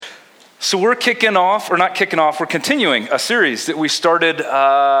So we're we're continuing a series that we started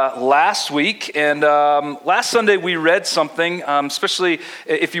last week. And last Sunday we read something, especially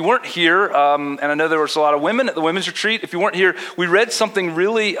if you weren't here, and I know there was a lot of women at the women's retreat. If you weren't here, we read something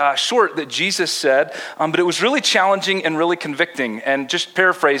really short that Jesus said, but it was really challenging and really convicting. And just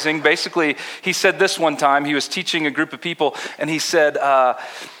paraphrasing, basically he said this one time. He was teaching a group of people, and he said,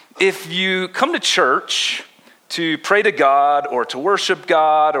 if you come to church to pray to God or to worship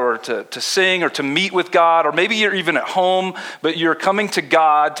God or to sing or to meet with God, or maybe you're even at home, but you're coming to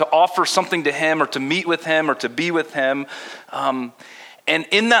God to offer something to Him or to meet with Him or to be with Him. And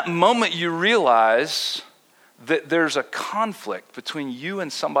in that moment you realize that there's a conflict between you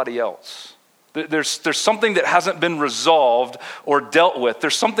and somebody else. There's something that hasn't been resolved or dealt with.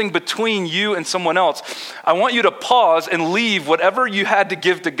 There's something between you and someone else. I want you to pause and leave whatever you had to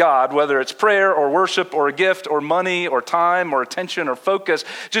give to God, whether it's prayer or worship or a gift or money or time or attention or focus.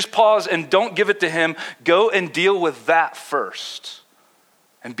 Just pause and don't give it to Him. Go and deal with that first.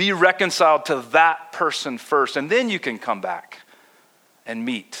 And be reconciled to that person first. And then you can come back and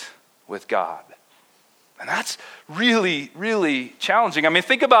meet with God. And that's really, really challenging. I mean,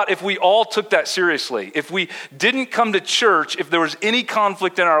 think about if we all took that seriously. If we didn't come to church, if there was any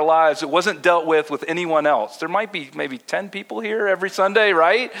conflict in our lives that wasn't dealt with anyone else. There might be maybe 10 people here every Sunday,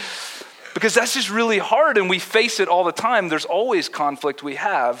 right? Because that's just really hard, and we face it all the time. There's always conflict we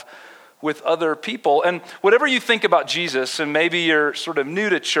have with other people. And whatever you think about Jesus, and maybe you're sort of new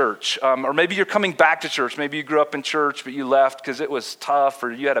to church, or maybe you're coming back to church. Maybe you grew up in church, but you left because it was tough,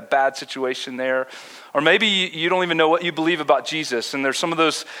 or you had a bad situation there. Or maybe you don't even know what you believe about Jesus, and there's some of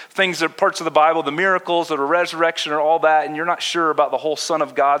those things that are parts of the Bible, the miracles or the resurrection or all that, and you're not sure about the whole Son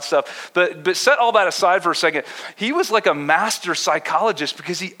of God stuff. But set all that aside for a second. He was like a master psychologist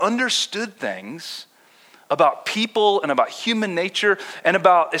because he understood things about people and about human nature and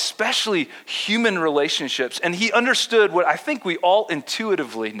about especially human relationships. And he understood what I think we all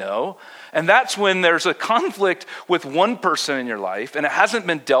intuitively know, and that's when there's a conflict with one person in your life and it hasn't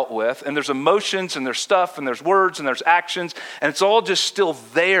been dealt with, and there's emotions and there's stuff and there's words and there's actions, and it's all just still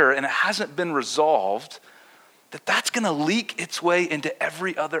there and it hasn't been resolved, that's going to leak its way into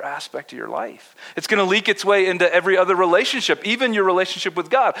every other aspect of your life. It's going to leak its way into every other relationship, even your relationship with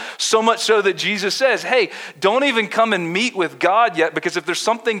God. So much so that Jesus says, hey, don't even come and meet with God yet, because if there's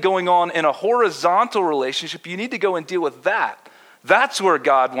something going on in a horizontal relationship, you need to go and deal with that. That's where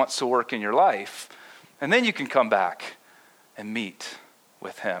God wants to work in your life. And then you can come back and meet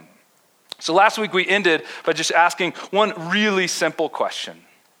with Him. So last week we ended by just asking one really simple question.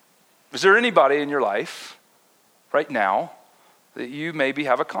 Is there anybody in your life right now that you maybe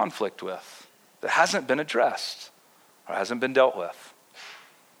have a conflict with that hasn't been addressed or hasn't been dealt with?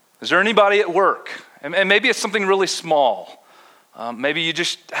 Is there anybody at work? And maybe it's something really small. Maybe you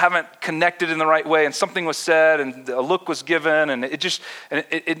just haven't connected in the right way, and something was said and a look was given and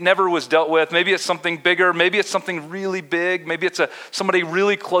it never was dealt with. Maybe it's something bigger. Maybe it's something really big. Maybe it's somebody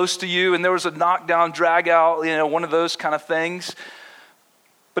really close to you and there was a knockdown, drag out, one of those kind of things.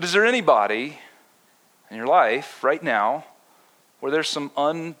 But is there anybody in your life right now where there's some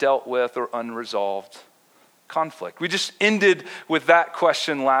undealt with or unresolved conflict? We just ended with that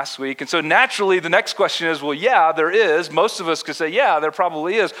question last week. And so naturally the next question is, well, yeah, there is. Most of us could say, yeah, there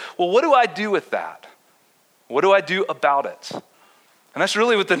probably is. Well, what do I do with that? What do I do about it? And that's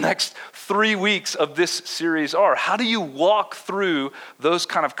really what the next 3 weeks of this series are. How do you walk through those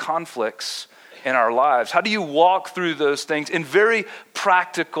kind of conflicts in our lives? How do you walk through those things in very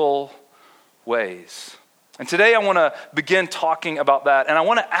practical ways? And today I want to begin talking about that, and I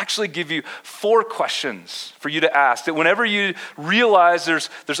want to actually give you 4 questions for you to ask, that whenever you realize there's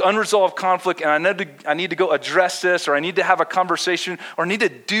unresolved conflict and I need to go address this, or I need to have a conversation, or I need to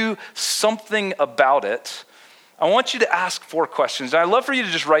do something about it, I want you to ask 4 questions. And I'd love for you to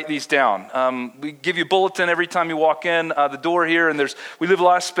just write these down. We give you a bulletin every time you walk in the door here, and we leave a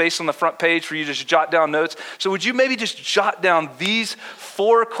lot of space on the front page for you to just jot down notes. So would you maybe just jot down these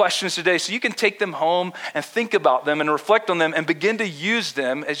 4 questions today so you can take them home and think about them and reflect on them and begin to use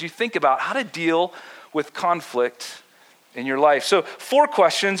them as you think about how to deal with conflict in your life. So 4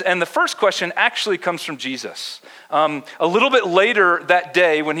 questions, and the first question actually comes from Jesus. A little bit later that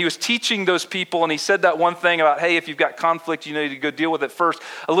day when he was teaching those people and he said that one thing about, hey, if you've got conflict, you need to go deal with it first.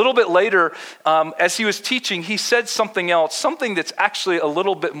 A little bit later, as he was teaching, he said something else, something that's actually a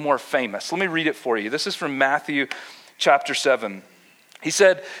little bit more famous. Let me read it for you. This is from Matthew chapter 7. He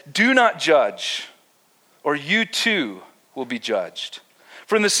said, "Do not judge, or you too will be judged.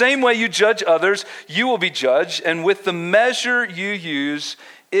 For in the same way you judge others, you will be judged, and with the measure you use,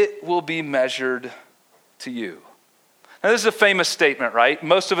 it will be measured to you." Now, this is a famous statement, right?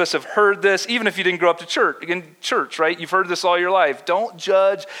 Most of us have heard this, even if you didn't grow up in church, right? You've heard this all your life. Don't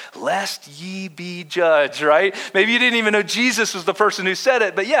judge, lest ye be judged, right? Maybe you didn't even know Jesus was the person who said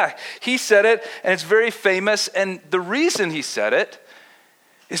it, but yeah, he said it, and it's very famous. And the reason he said it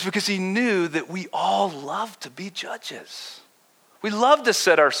is because he knew that we all love to be judges. We love to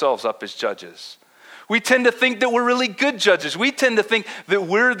set ourselves up as judges. We tend to think that we're really good judges. We tend to think that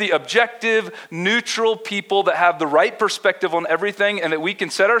we're the objective, neutral people that have the right perspective on everything, and that we can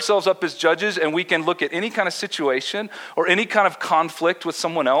set ourselves up as judges, and we can look at any kind of situation or any kind of conflict with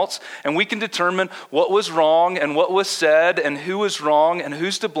someone else, and we can determine what was wrong and what was said and who was wrong and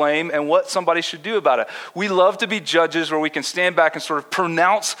who's to blame and what somebody should do about it. We love to be judges where we can stand back and sort of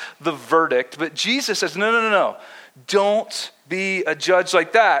pronounce the verdict, but Jesus says, no. Don't be a judge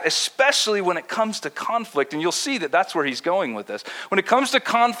like that, especially when it comes to conflict. And you'll see that that's where he's going with this. When it comes to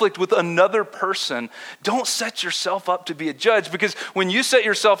conflict with another person, don't set yourself up to be a judge, because when you set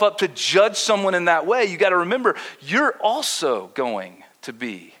yourself up to judge someone in that way, you got to remember, you're also going to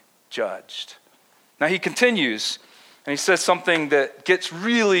be judged. Now he continues, and he says something that gets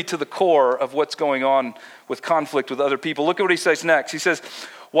really to the core of what's going on with conflict with other people. Look at what he says next. He says,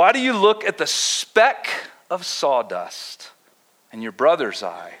 why do you look at the speck of sawdust in your brother's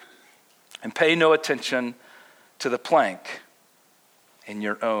eye and pay no attention to the plank in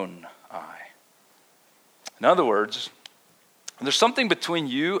your own eye? In other words, when there's something between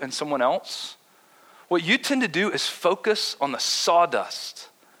you and someone else, what you tend to do is focus on the sawdust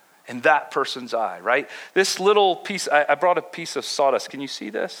in that person's eye, right? This little piece, I brought a piece of sawdust. Can you see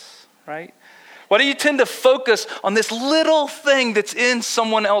this, right? Why do you tend to focus on this little thing that's in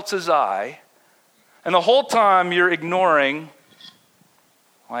someone else's eye, and the whole time you're ignoring,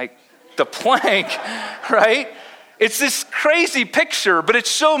 like, the plank, right? It's this crazy picture, but it's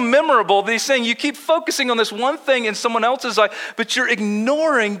so memorable that he's saying you keep focusing on this one thing in someone else's eye, but you're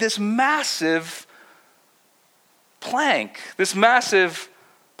ignoring this massive plank, this massive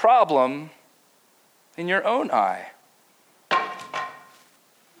problem in your own eye.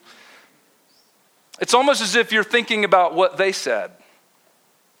 It's almost as if you're thinking about what they said,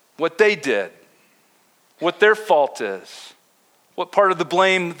 what they did, what their fault is, what part of the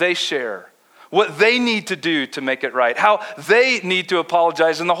blame they share, what they need to do to make it right, how they need to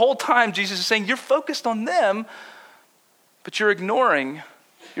apologize. And the whole time Jesus is saying, you're focused on them, but you're ignoring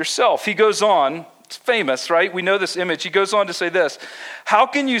yourself. He goes on, it's famous, right? We know this image. He goes on to say this, how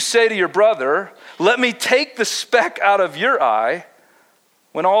can you say to your brother, let me take the speck out of your eye,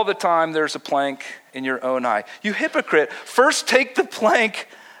 when all the time there's a plank in your own eye? You hypocrite, first take the plank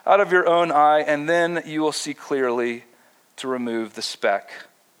out of your own eye, and then you will see clearly to remove the speck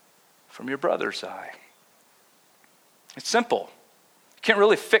from your brother's eye. It's simple. You can't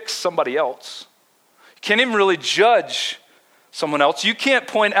really fix somebody else. You can't even really judge someone else. You can't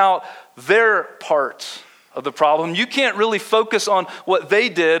point out their part of the problem. You can't really focus on what they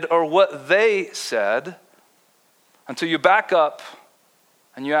did or what they said until you back up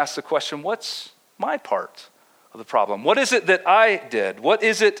and you ask the question, what's my part of the problem? What is it that I did? What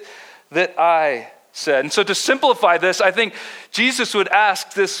is it that I said? And so to simplify this, I think Jesus would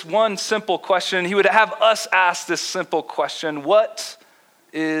ask this one simple question. He would have us ask this simple question, what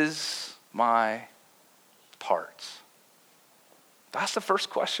is my part? That's the first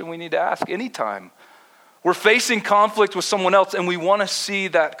question we need to ask anytime we're facing conflict with someone else and we want to see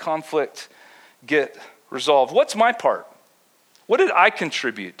that conflict get resolved. What's my part? What did I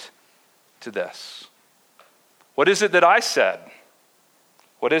contribute to this? What is it that I said?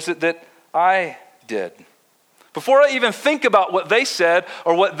 What is it that I did? Before I even think about what they said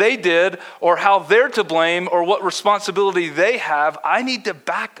or what they did or how they're to blame or what responsibility they have, I need to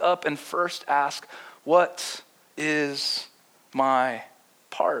back up and first ask, what is my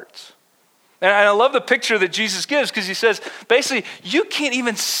part? And I love the picture that Jesus gives, because he says, basically, you can't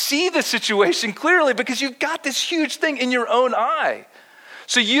even see the situation clearly because you've got this huge thing in your own eye.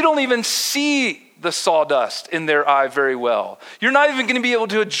 So you don't even see the sawdust in their eye very well. You're not even going to be able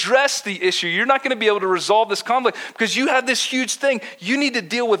to address the issue. You're not going to be able to resolve this conflict because you have this huge thing. You need to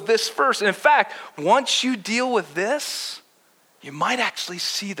deal with this first. And in fact, once you deal with this, you might actually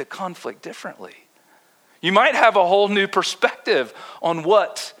see the conflict differently. You might have a whole new perspective on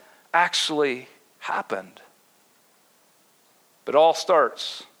what actually happened. But it all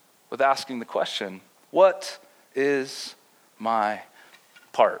starts with asking the question, what is my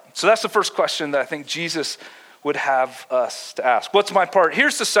part? So that's the first question that I think Jesus would have us to ask. What's my part?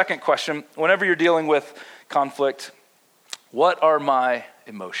 Here's the second question. Whenever you're dealing with conflict, what are my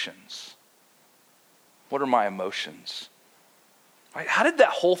emotions? What are my emotions? Right? How did that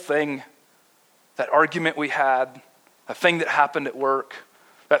whole thing, that argument we had, that thing that happened at work,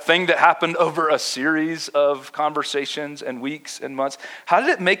 that thing that happened over a series of conversations and weeks and months, how did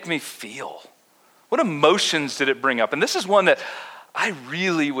it make me feel? What emotions did it bring up? And this is one that I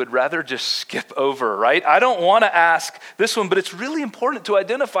really would rather just skip over, right? I don't want to ask this one, but it's really important to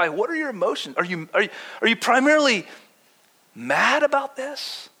identify, what are your emotions? Are you primarily mad about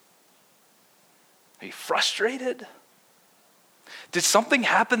this? Are you frustrated? Did something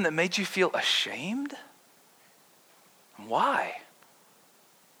happen that made you feel ashamed? And why?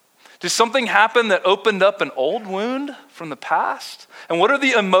 Did something happen that opened up an old wound from the past? And what are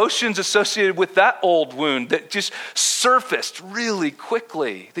the emotions associated with that old wound that just surfaced really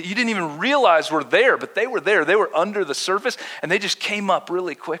quickly, that you didn't even realize were there, but they were there. They were under the surface, and they just came up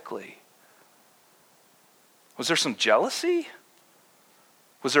really quickly. Was there some jealousy?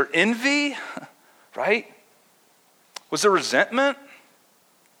 Was there envy? Right? Was there resentment?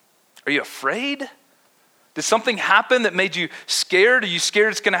 Are you afraid? Did something happen that made you scared? Are you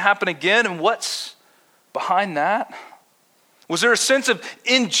scared it's going to happen again? And what's behind that? Was there a sense of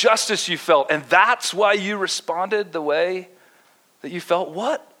injustice you felt, and that's why you responded the way that you felt?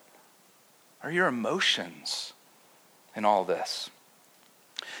 What are your emotions in all this?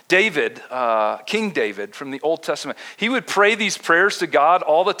 David, King David from the Old Testament, he would pray these prayers to God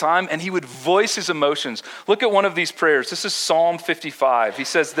all the time, and he would voice his emotions. Look at one of these prayers. This is Psalm 55. He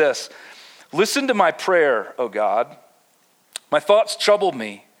says this: "Listen to my prayer, O God. My thoughts trouble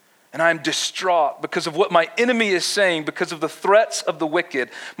me, and I am distraught because of what my enemy is saying, because of the threats of the wicked.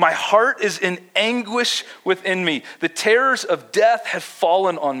 My heart is in anguish within me. The terrors of death have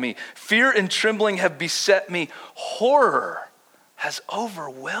fallen on me. Fear and trembling have beset me. Horror has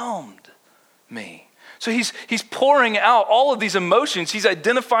overwhelmed me." So he's pouring out all of these emotions. He's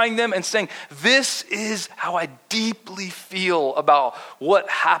identifying them and saying, this is how I deeply feel about what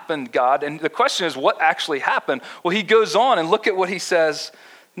happened, God. And the question is, what actually happened? Well, he goes on, and look at what he says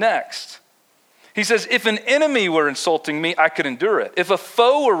next. He says, "If an enemy were insulting me, I could endure it. If a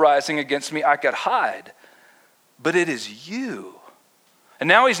foe were rising against me, I could hide. But it is you." And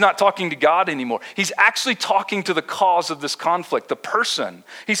now he's not talking to God anymore. He's actually talking to the cause of this conflict, the person.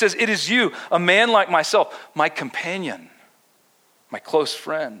 He says, "It is you, a man like myself, my companion, my close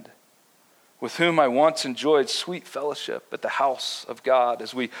friend, with whom I once enjoyed sweet fellowship at the house of God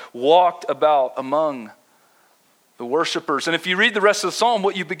as we walked about among the worshipers." And if you read the rest of the psalm,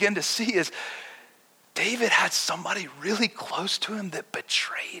 what you begin to see is David had somebody really close to him that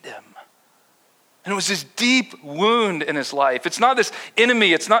betrayed him. And it was this deep wound in his life. It's not this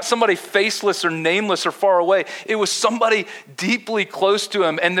enemy. It's not somebody faceless or nameless or far away. It was somebody deeply close to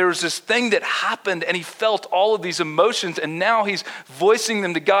him. And there was this thing that happened, and he felt all of these emotions. And now he's voicing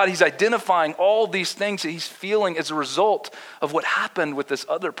them to God. He's identifying all these things that he's feeling as a result of what happened with this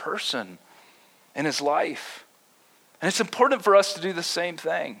other person in his life. And it's important for us to do the same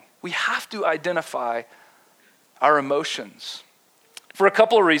thing. We have to identify our emotions. For a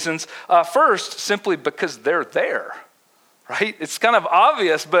couple of reasons. First, simply because they're there, right? It's kind of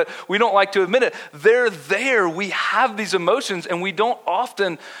obvious, but we don't like to admit it. They're there. We have these emotions, and we don't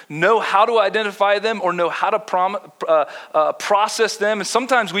often know how to identify them or know how to process them. And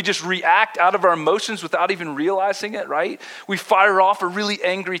sometimes we just react out of our emotions without even realizing it, right? We fire off a really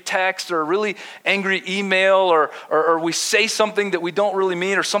angry text or a really angry email, or we say something that we don't really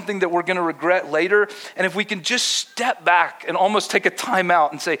mean, or something that we're going to regret later. And if we can just step back and almost take a time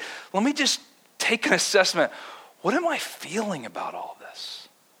out and say, let me just take an assessment. What am I feeling about all this?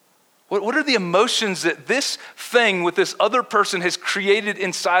 What are the emotions that this thing with this other person has created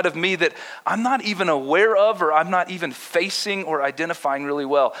inside of me that I'm not even aware of, or I'm not even facing or identifying really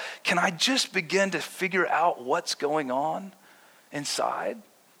well? Can I just begin to figure out what's going on inside?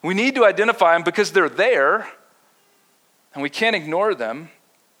 We need to identify them because they're there, and we can't ignore them.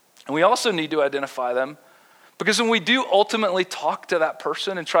 And we also need to identify them because when we do ultimately talk to that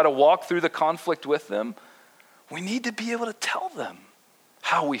person and try to walk through the conflict with them, we need to be able to tell them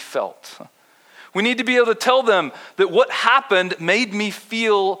how we felt. We need to be able to tell them that what happened made me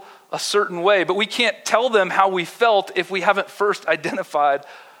feel a certain way, but we can't tell them how we felt if we haven't first identified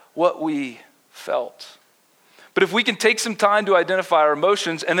what we felt. But if we can take some time to identify our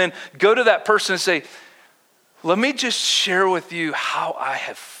emotions and then go to that person and say, let me just share with you how I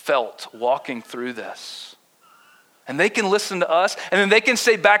have felt walking through this. And they can listen to us, and then they can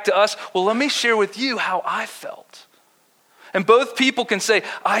say back to us, well, let me share with you how I felt. And both people can say,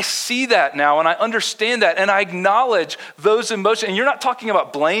 I see that now, and I understand that, and I acknowledge those emotions. And you're not talking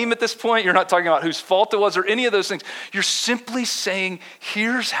about blame at this point. You're not talking about whose fault it was or any of those things. You're simply saying,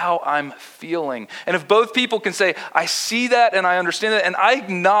 here's how I'm feeling. And if both people can say, I see that and I understand that, and I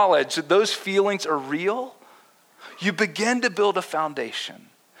acknowledge that those feelings are real, you begin to build a foundation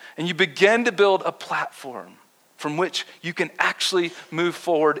and you begin to build a platform from which you can actually move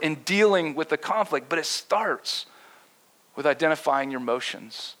forward in dealing with the conflict. But it starts with identifying your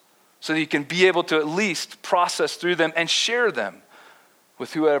emotions so that you can be able to at least process through them and share them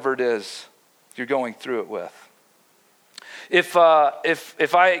with whoever it is you're going through it with. If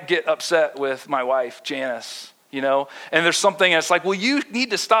I get upset with my wife, Janice, and there's something and it's like, well, you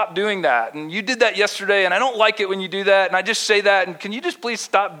need to stop doing that. And you did that yesterday and I don't like it when you do that. And I just say that. And can you just please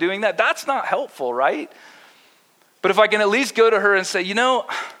stop doing that? That's not helpful, right? But if I can at least go to her and say,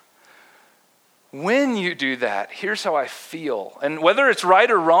 when you do that, here's how I feel. And whether it's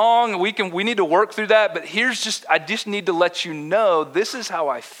right or wrong, we need to work through that. But I just need to let you know, this is how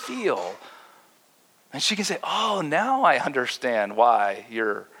I feel. And she can say, oh, now I understand why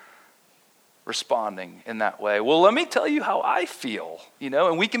you're responding in that way. Well, let me tell you how I feel,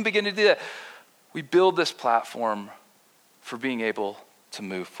 and we can begin to do that. We build this platform for being able to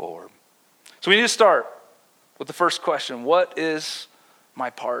move forward. So we need to start with the first question: what is my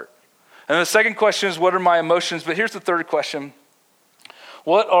part? And the second question is, what are my emotions? But here's the third question: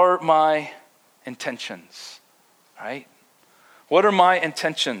 what are my intentions? Right? What are my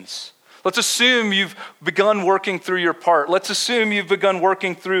intentions? Let's assume you've begun working through your part. Let's assume you've begun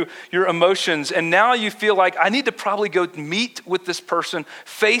working through your emotions. And now you feel like, I need to probably go meet with this person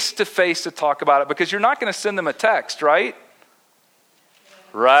face to face to talk about it, because you're not going to send them a text, right?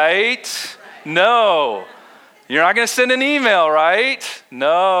 Right? No. You're not going to send an email, right?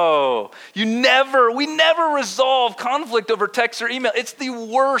 No. We never resolve conflict over text or email. It's the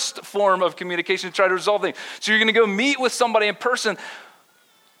worst form of communication to try to resolve things. So you're going to go meet with somebody in person.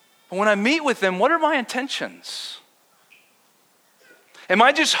 But when I meet with them, what are my intentions? Am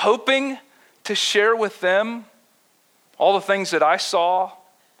I just hoping to share with them all the things that I saw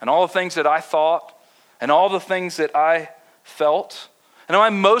and all the things that I thought and all the things that I felt? And am I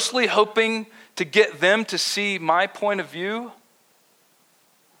mostly hoping to get them to see my point of view?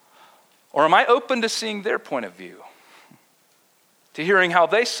 Or am I open to seeing their point of view? To hearing how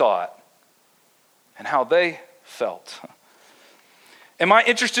they saw it and how they felt? Am I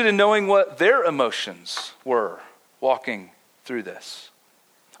interested in knowing what their emotions were walking through this?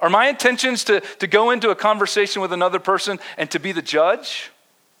 Are my intentions to go into a conversation with another person and to be the judge?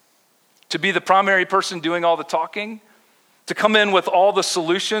 To be the primary person doing all the talking? To come in with all the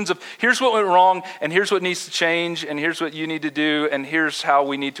solutions of, here's what went wrong, and here's what needs to change, and here's what you need to do, and here's how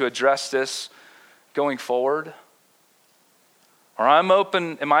we need to address this going forward? Or am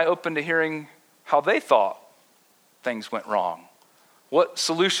I open to hearing how they thought things went wrong? What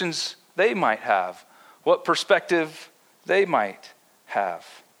solutions they might have, what perspective they might have.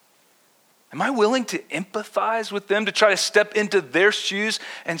 Am I willing to empathize with them, to try to step into their shoes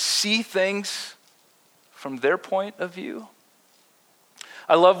and see things from their point of view?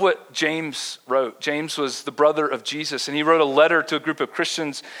 I love what James wrote. James was the brother of Jesus, and he wrote a letter to a group of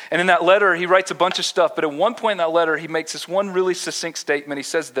Christians. And in that letter, he writes a bunch of stuff, but at one point in that letter, he makes this one really succinct statement. He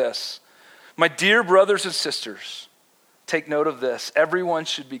says this: "My dear brothers and sisters, take note of this. Everyone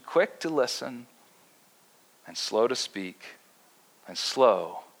should be quick to listen and slow to speak and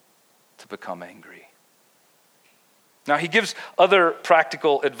slow to become angry." Now, he gives other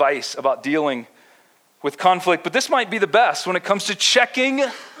practical advice about dealing with conflict, but this might be the best when it comes to checking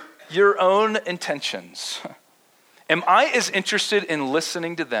your own intentions. Am I as interested in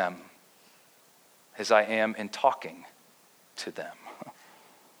listening to them as I am in talking to them?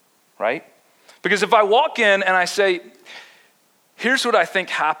 Right? Because if I walk in and I say, here's what I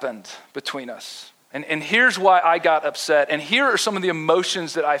think happened between us, and here's why I got upset, and here are some of the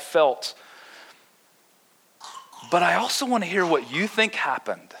emotions that I felt, but I also want to hear what you think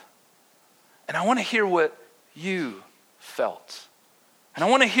happened, and I want to hear what you felt, and I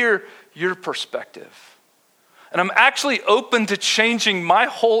want to hear your perspective. And I'm actually open to changing my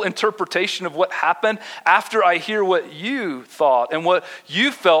whole interpretation of what happened after I hear what you thought and what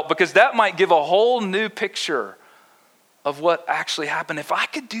you felt, because that might give a whole new picture of what actually happened. If I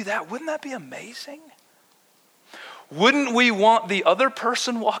could do that, wouldn't that be amazing? Wouldn't we want the other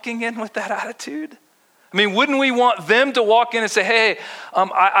person walking in with that attitude? I mean, wouldn't we want them to walk in and say, hey,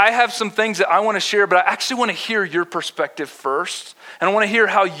 I have some things that I want to share, but I actually want to hear your perspective first. And I want to hear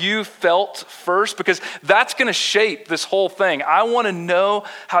how you felt first, because that's going to shape this whole thing. I want to know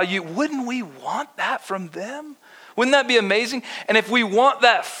how wouldn't we want that from them? Wouldn't that be amazing? And if we want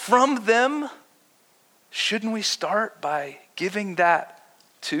that from them, shouldn't we start by giving that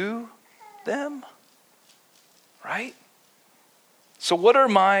to them? Right? So what are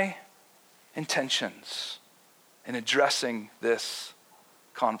my intentions in addressing this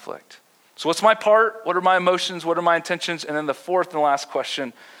conflict? So what's my part? What are my emotions? What are my intentions? And then the fourth and last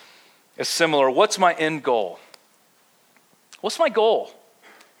question is similar. What's my end goal? What's my goal?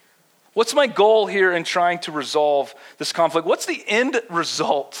 What's my goal here in trying to resolve this conflict? What's the end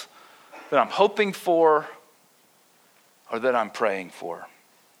result that I'm hoping for or that I'm praying for?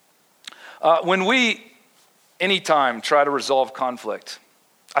 When we, anytime, try to resolve conflict,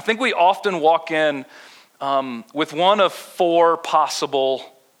 I think we often walk in with one of four possible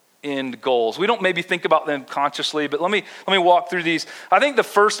end goals. We don't maybe think about them consciously, but let me walk through these. I think the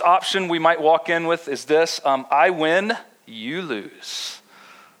first option we might walk in with is this: I win, you lose.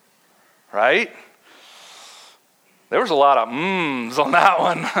 Right? There was a lot of mms on that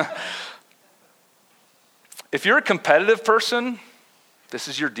one. If you're a competitive person, this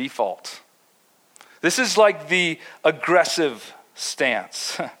is your default. This is like the aggressive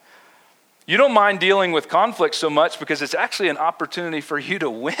stance. You don't mind dealing with conflict so much because it's actually an opportunity for you to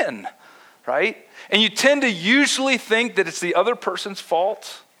win, right? And you tend to usually think that it's the other person's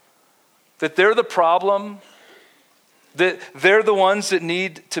fault, that they're the problem, that they're the ones that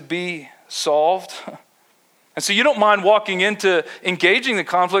need to be solved. And so you don't mind walking into engaging the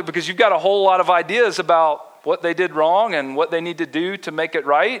conflict because you've got a whole lot of ideas about what they did wrong and what they need to do to make it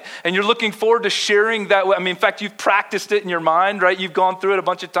right. And you're looking forward to sharing that. I mean, in fact, you've practiced it in your mind, right? You've gone through it a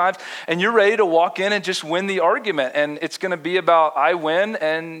bunch of times and you're ready to walk in and just win the argument. And it's going to be about I win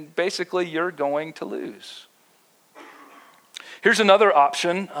and basically you're going to lose. Here's another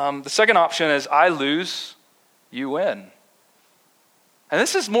option. The second option is I lose, you win. And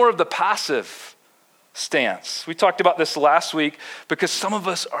this is more of the passive stance. We talked about this last week because some of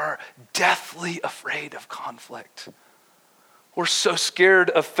us are deathly afraid of conflict. We're so scared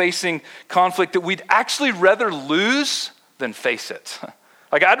of facing conflict that we'd actually rather lose than face it.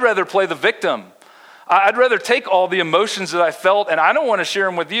 Like I'd rather play the victim. I'd rather take all the emotions that I felt and I don't want to share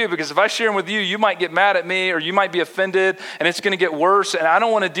them with you because if I share them with you, you might get mad at me or you might be offended and it's going to get worse and I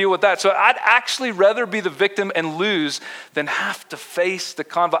don't want to deal with that. So I'd actually rather be the victim and lose than have to face the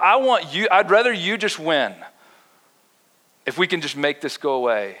conflict. I'd rather you just win if we can just make this go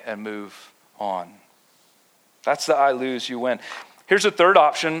away and move on. That's the I lose, you win. Here's a third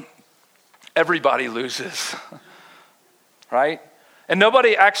option. Everybody loses, right? And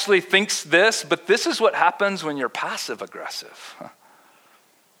nobody actually thinks this, but this is what happens when you're passive aggressive.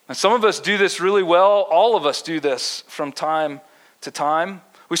 And some of us do this really well. All of us do this from time to time.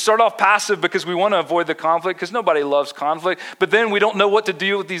 We start off passive because we want to avoid the conflict because nobody loves conflict. But then we don't know what to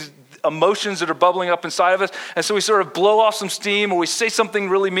do with these emotions that are bubbling up inside of us. And so we sort of blow off some steam or we say something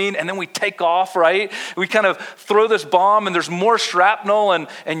really mean and then we take off, right? We kind of throw this bomb and there's more shrapnel and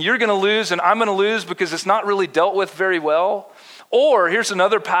you're going to lose and I'm going to lose because it's not really dealt with very well. Or here's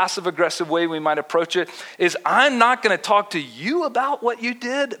another passive-aggressive way we might approach it, is I'm not going to talk to you about what you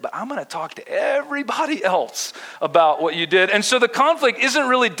did, but I'm going to talk to everybody else about what you did. And so the conflict isn't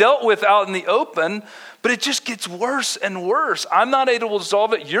really dealt with out in the open, but it just gets worse and worse. I'm not able to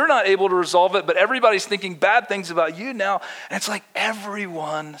resolve it. You're not able to resolve it, but everybody's thinking bad things about you now. And it's like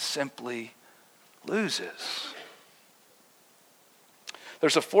everyone simply loses.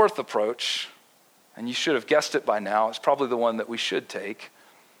 There's a fourth approach. And you should have guessed it by now. It's probably the one that we should take.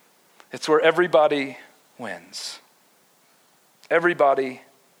 It's where everybody wins. Everybody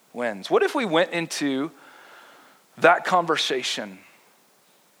wins. What if we went into that conversation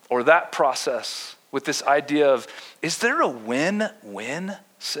or that process with this idea of, is there a win-win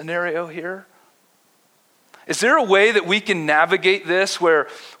scenario here? Is there a way that we can navigate this where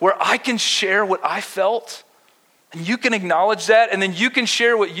I can share what I felt and you can acknowledge that, and then you can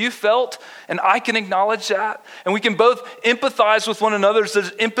share what you felt, and I can acknowledge that. And we can both empathize with one another. So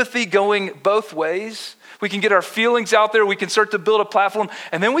there's empathy going both ways. We can get our feelings out there. We can start to build a platform.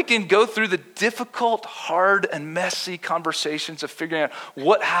 And then we can go through the difficult, hard, and messy conversations of figuring out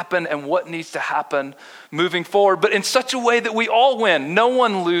what happened and what needs to happen moving forward. But in such a way that we all win. No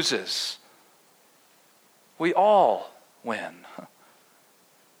one loses. We all win.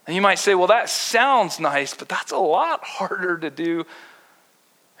 And you might say, well, that sounds nice, but that's a lot harder to do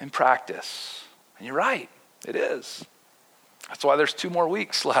in practice. And you're right, it is. That's why there's 2 more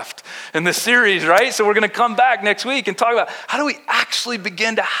weeks left in this series, right? So we're going to come back next week and talk about how do we actually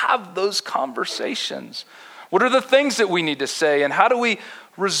begin to have those conversations? What are the things that we need to say? And how do we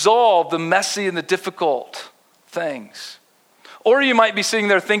resolve the messy and the difficult things? Or you might be sitting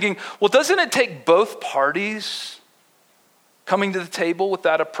there thinking, well, doesn't it take both parties coming to the table with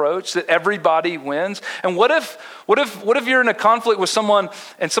that approach that everybody wins? And what if you're in a conflict with someone,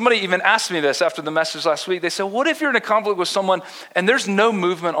 and somebody even asked me this after the message last week, they said, what if you're in a conflict with someone and there's no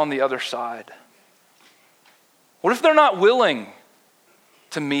movement on the other side? What if they're not willing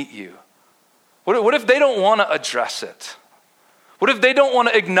to meet you? What if they don't want to address it? What if they don't want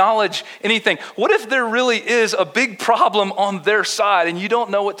to acknowledge anything? What if there really is a big problem on their side and you don't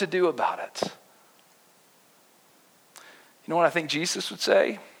know what to do about it? You know what I think Jesus would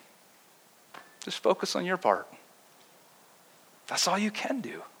say? Just focus on your part. That's all you can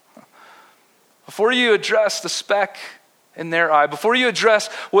do. Before you address the speck in their eye, before you address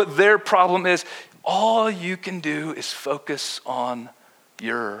what their problem is, all you can do is focus on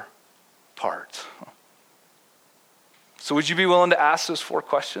your part. So would you be willing to ask those 4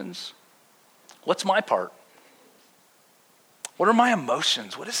 questions? What's my part? What are my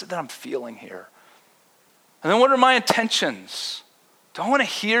emotions? What is it that I'm feeling here? And then what are my intentions? Do I want to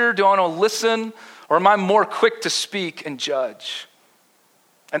hear? Do I want to listen? Or am I more quick to speak and judge?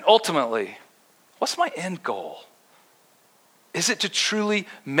 And ultimately, what's my end goal? Is it to truly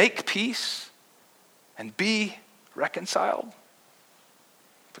make peace and be reconciled?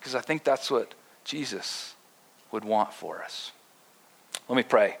 Because I think that's what Jesus would want for us. Let me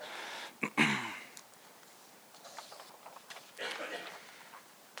pray.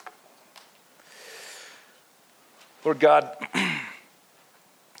 Lord God,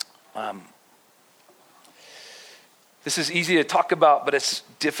 this is easy to talk about, but it's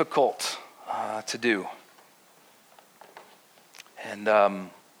difficult to do. And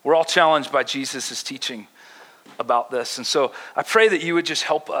we're all challenged by Jesus' teaching about this. And so I pray that you would just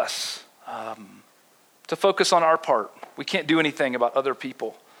help us to focus on our part. We can't do anything about other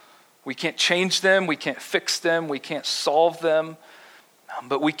people. We can't change them. We can't fix them. We can't solve them.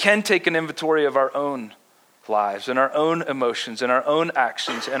 But we can take an inventory of our own lives and our own emotions and our own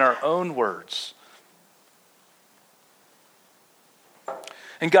actions and our own words.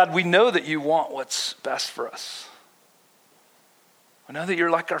 And God, we know that you want what's best for us. I know that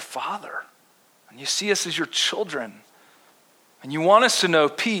you're like our Father, and you see us as your children, and you want us to know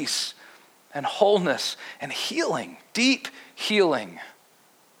peace and wholeness and healing, deep healing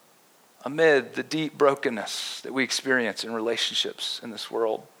amid the deep brokenness that we experience in relationships in this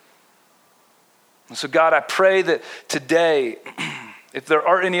world. And so God, I pray that today, if there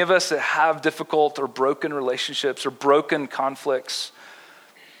are any of us that have difficult or broken relationships or broken conflicts,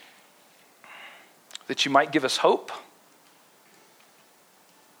 that you might give us hope.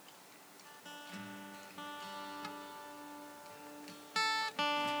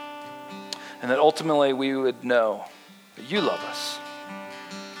 And that ultimately we would know that you love us.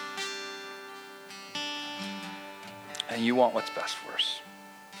 And you want what's best for us.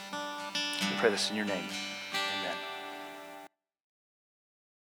 We pray this in your name.